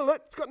mightn't feel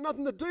it. It's got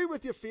nothing to do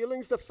with your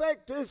feelings. The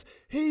fact is,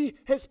 he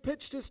has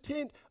pitched his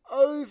tent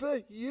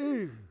over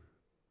you.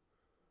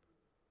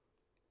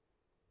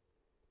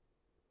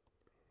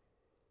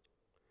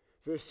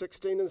 Verse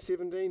 16 and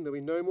 17, there'll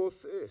be no more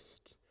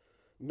thirst,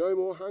 no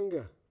more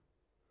hunger.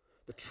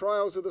 The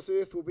trials of this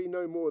earth will be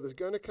no more. There's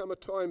going to come a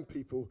time,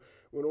 people,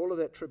 when all of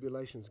that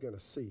tribulation is going to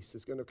cease.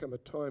 There's going to come a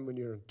time when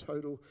you're in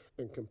total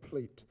and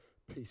complete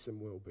peace and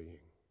well-being.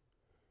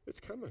 It's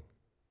coming.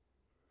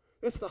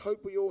 That's the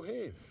hope we all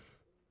have.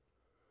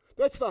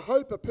 That's the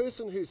hope a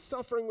person who's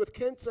suffering with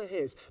cancer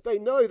has. They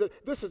know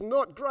that this is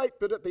not great,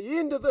 but at the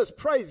end of this,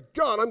 praise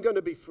God, I'm going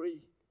to be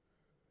free.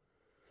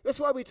 That's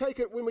why we take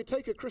it when we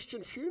take a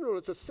Christian funeral.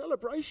 It's a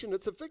celebration.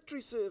 It's a victory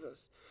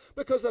service.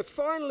 Because they've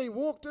finally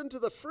walked into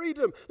the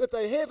freedom that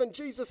they have in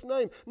Jesus'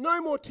 name.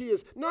 No more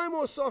tears. No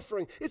more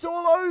suffering. It's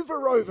all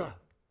over.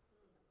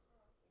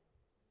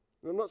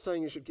 And I'm not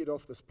saying you should get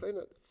off this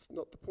planet. It's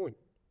not the point.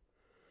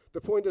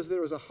 The point is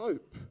there is a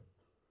hope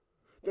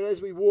that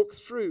as we walk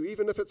through,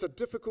 even if it's a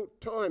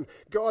difficult time,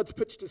 God's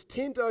pitched his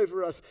tent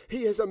over us.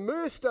 He has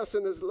immersed us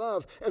in his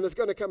love, and there's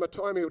going to come a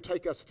time he'll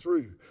take us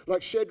through.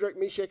 Like Shadrach,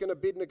 Meshach, and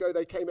Abednego,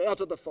 they came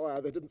out of the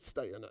fire. They didn't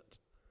stay in it.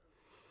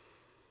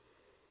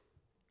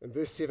 In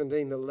verse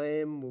 17, the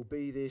Lamb will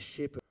be their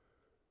shepherd,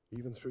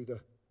 even through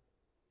the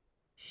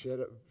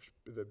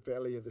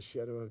valley of the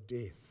shadow of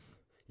death.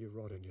 Your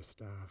rod and your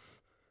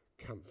staff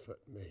comfort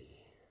me.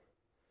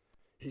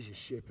 He's your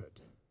shepherd.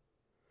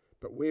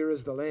 But where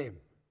is the Lamb?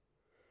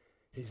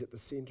 He's at the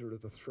center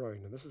of the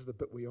throne, and this is the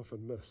bit we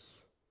often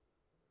miss.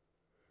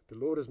 The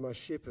Lord is my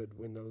shepherd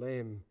when the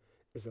Lamb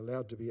is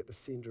allowed to be at the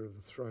center of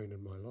the throne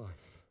in my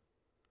life.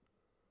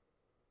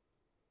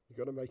 You've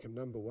got to make him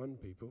number one,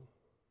 people.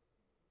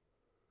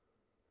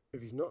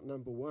 If he's not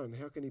number one,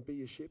 how can he be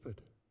your shepherd?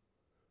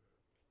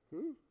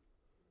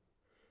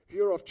 If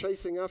you're off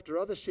chasing after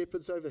other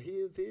shepherds over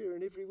here, there,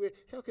 and everywhere,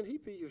 how can he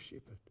be your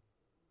shepherd?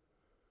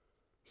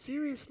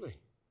 Seriously.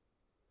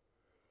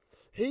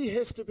 He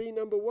has to be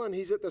number one.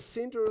 He's at the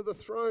center of the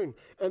throne.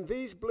 And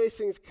these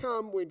blessings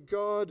come when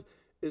God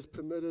is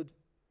permitted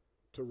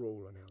to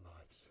rule in our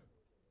lives.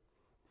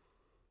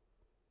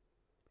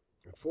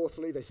 And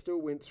fourthly, they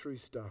still went through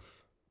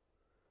stuff,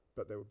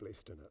 but they were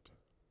blessed in it.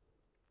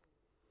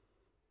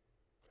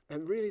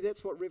 And really,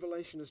 that's what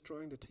Revelation is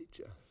trying to teach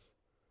us.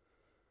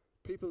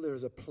 People, there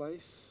is a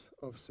place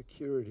of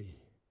security,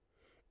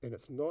 and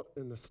it's not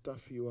in the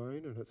stuff you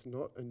own, and it's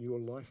not in your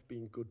life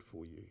being good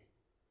for you.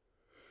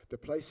 The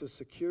place of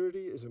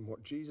security is in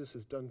what Jesus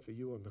has done for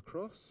you on the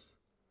cross,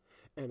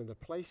 and in the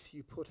place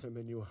you put him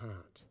in your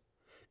heart.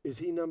 Is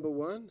he number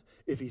one?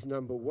 If he's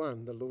number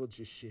one, the Lord's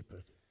your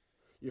shepherd.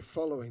 You're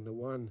following the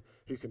one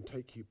who can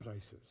take you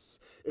places.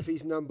 If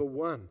he's number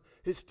one,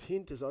 his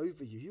tent is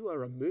over you. You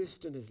are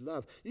immersed in his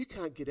love. You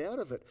can't get out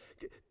of it.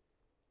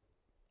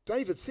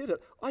 David said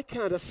it, I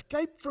can't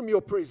escape from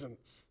your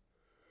presence.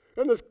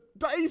 And there's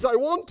days I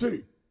want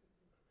to.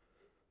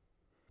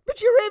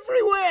 But you're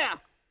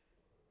everywhere.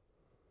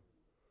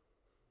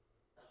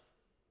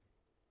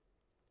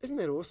 Isn't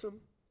that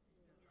awesome?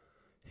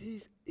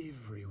 He's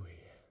everywhere.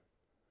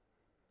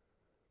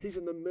 He's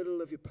in the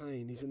middle of your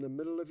pain. He's in the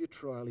middle of your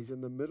trial. He's in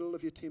the middle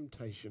of your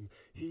temptation.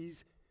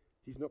 He's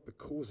not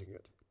causing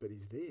it, but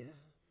he's there.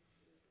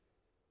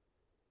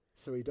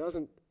 So he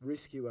doesn't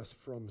rescue us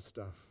from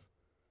stuff.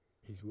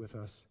 He's with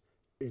us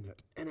in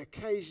it. And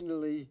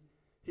occasionally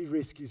he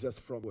rescues us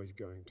from what he's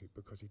going to,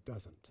 because he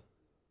doesn't.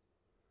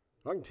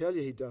 I can tell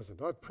you he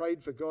doesn't. I've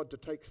prayed for God to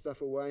take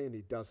stuff away and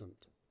he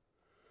doesn't.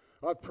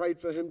 I've prayed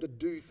for him to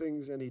do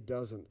things and he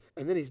doesn't.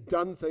 And then he's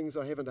done things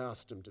I haven't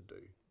asked him to do.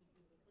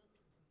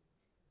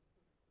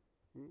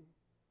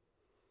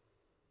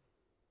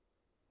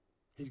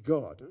 He's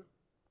God. Huh?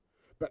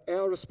 But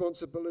our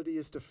responsibility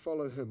is to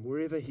follow him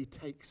wherever he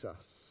takes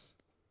us.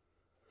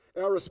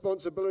 Our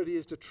responsibility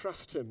is to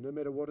trust him no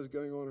matter what is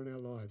going on in our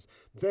lives.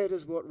 That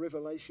is what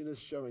Revelation is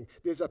showing.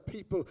 There's a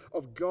people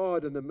of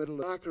God in the middle,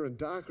 darker and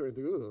darker. And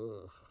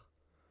ugh.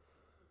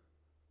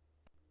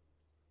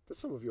 But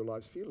some of your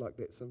lives feel like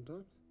that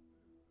sometimes.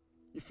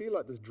 You feel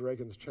like there's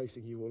dragons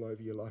chasing you all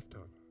over your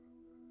lifetime.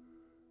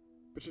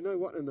 But you know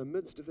what? In the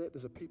midst of that,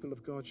 there's a people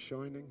of God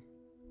shining.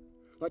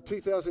 Like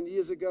 2,000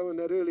 years ago in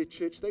that early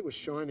church, they were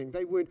shining.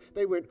 They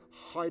weren't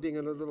hiding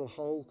in a little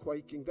hole,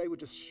 quaking. They were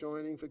just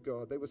shining for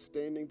God. They were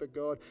standing for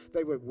God.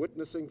 They were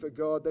witnessing for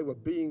God. They were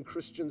being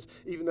Christians,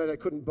 even though they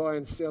couldn't buy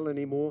and sell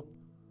anymore.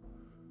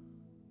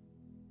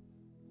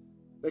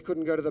 They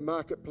couldn't go to the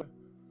marketplace.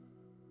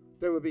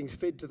 They were being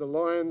fed to the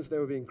lions. They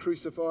were being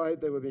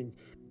crucified. They were being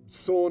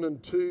sawn in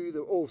two.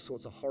 There were all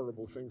sorts of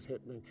horrible things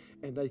happening.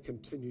 And they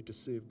continued to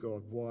serve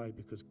God. Why?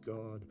 Because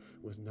God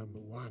was number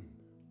one.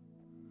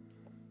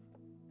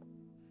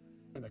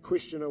 And the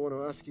question I want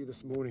to ask you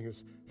this morning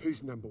is,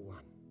 who's number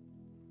one?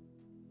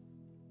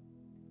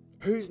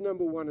 Who's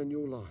number one in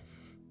your life?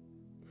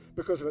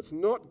 Because if it's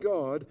not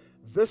God,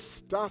 this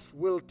stuff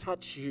will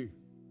touch you.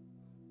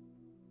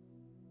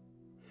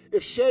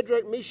 If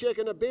Shadrach, Meshach,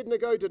 and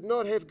Abednego did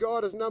not have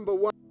God as number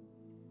one,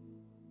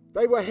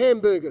 they were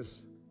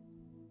hamburgers.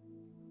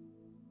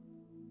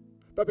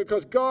 But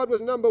because God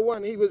was number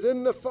one, He was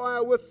in the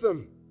fire with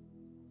them.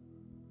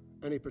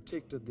 And He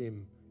protected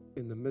them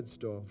in the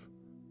midst of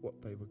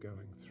what they were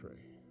going through.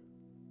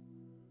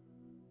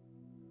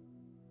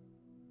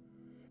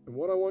 And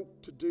what I want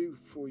to do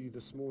for you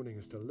this morning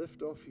is to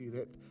lift off you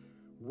that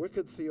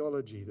wicked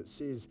theology that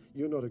says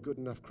you're not a good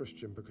enough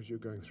Christian because you're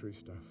going through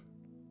stuff.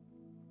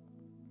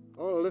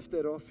 I want to lift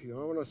that off you.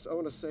 I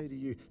want to say to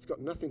you, it's got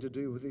nothing to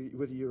do with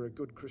whether you're a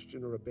good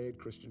Christian or a bad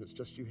Christian. It's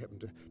just you happen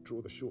to draw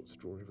the short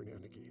straw every now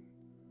and again.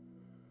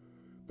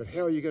 But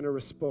how are you going to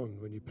respond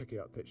when you pick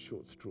out that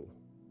short straw?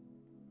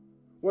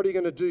 What are you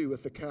going to do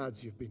with the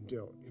cards you've been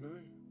dealt, you know?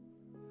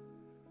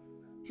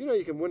 Do you know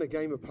you can win a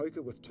game of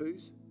poker with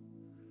twos?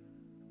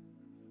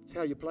 It's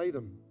how you play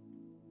them.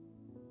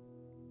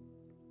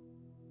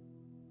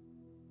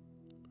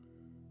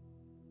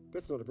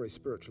 That's not a very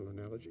spiritual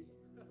analogy.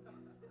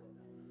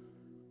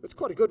 It's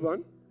quite a good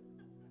one.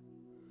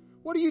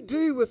 What do you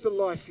do with the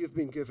life you've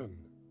been given?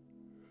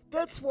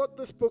 That's what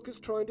this book is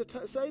trying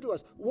to say to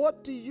us.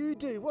 What do you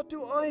do? What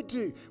do I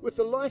do with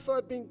the life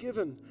I've been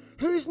given?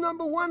 Who's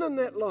number one in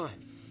that life?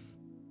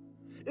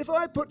 If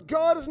I put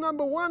God as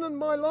number one in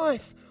my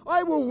life,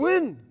 I will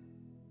win.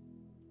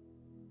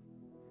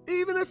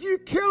 Even if you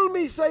kill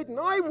me, Satan,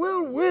 I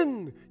will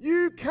win.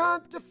 You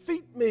can't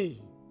defeat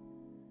me.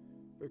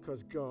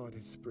 Because God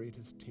has spread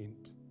His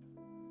tent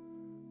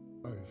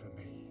over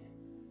me.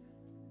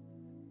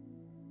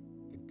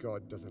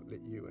 God doesn't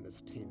let you in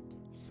His tent,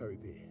 so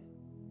there.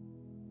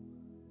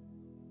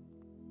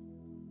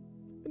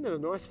 Isn't that a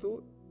nice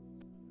thought?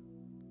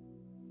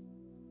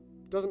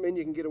 Doesn't mean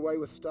you can get away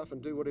with stuff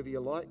and do whatever you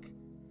like,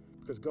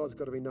 because God's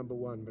got to be number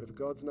one. But if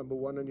God's number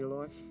one in your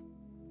life,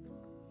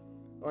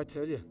 I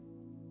tell you,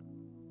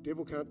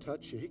 devil can't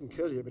touch you. He can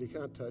kill you, but he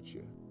can't touch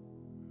you.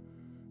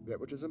 That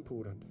which is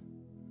important,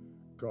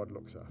 God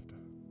looks after.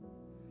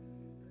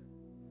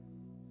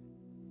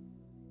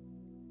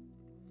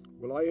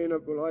 Will I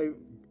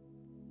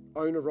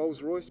own a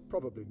Rolls Royce?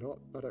 Probably not.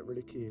 I don't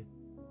really care.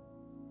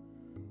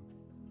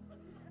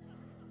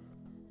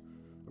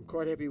 I'm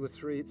quite happy with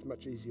 3. It's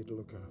much easier to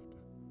look after.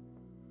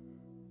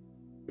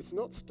 It's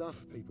not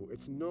stuff, people.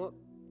 It's not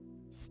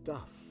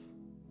stuff.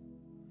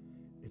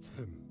 It's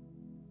Him.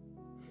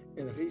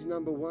 And if He's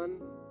number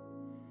one,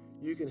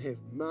 you can have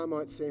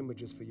Marmite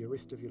sandwiches for your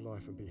rest of your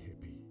life and be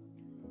happy.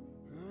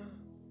 Huh?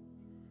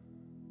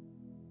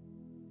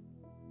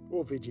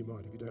 Or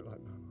Vegemite if you don't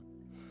like Marmite.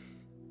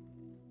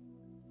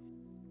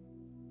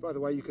 By the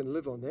way, you can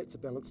live on that. It's a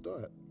balanced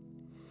diet.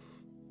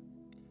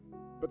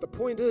 But the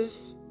point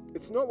is,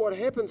 it's not what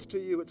happens to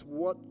you, it's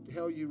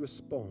how you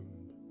respond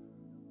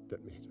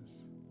that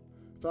matters.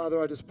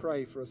 Father, I just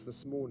pray for us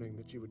this morning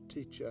that You would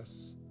teach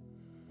us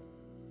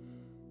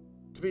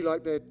to be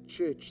like that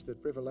church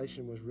that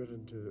Revelation was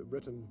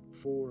written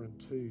for and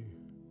to.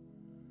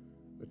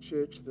 A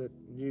church that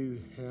knew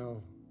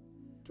how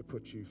to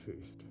put You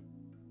first.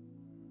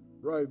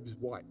 Robes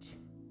white,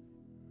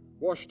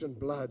 washed in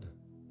blood.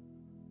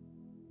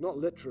 Not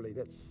literally,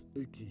 that's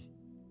uki.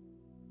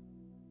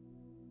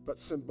 But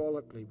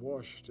symbolically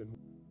washed in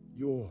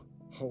Your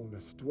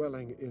wholeness,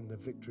 dwelling in the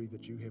victory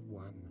that You have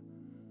won,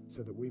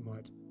 so that we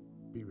might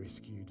be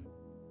rescued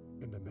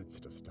in the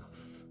midst of stuff.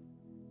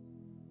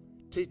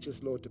 Teach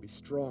us, Lord, to be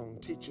strong.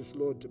 Teach us,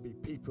 Lord, to be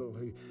people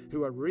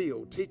who are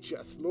real. Teach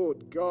us,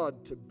 Lord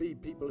God, to be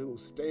people who will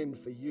stand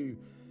for You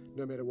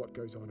no matter what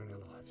goes on in our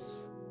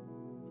lives.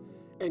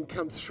 And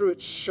come through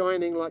it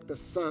shining like the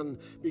sun,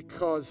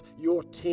 because Your tent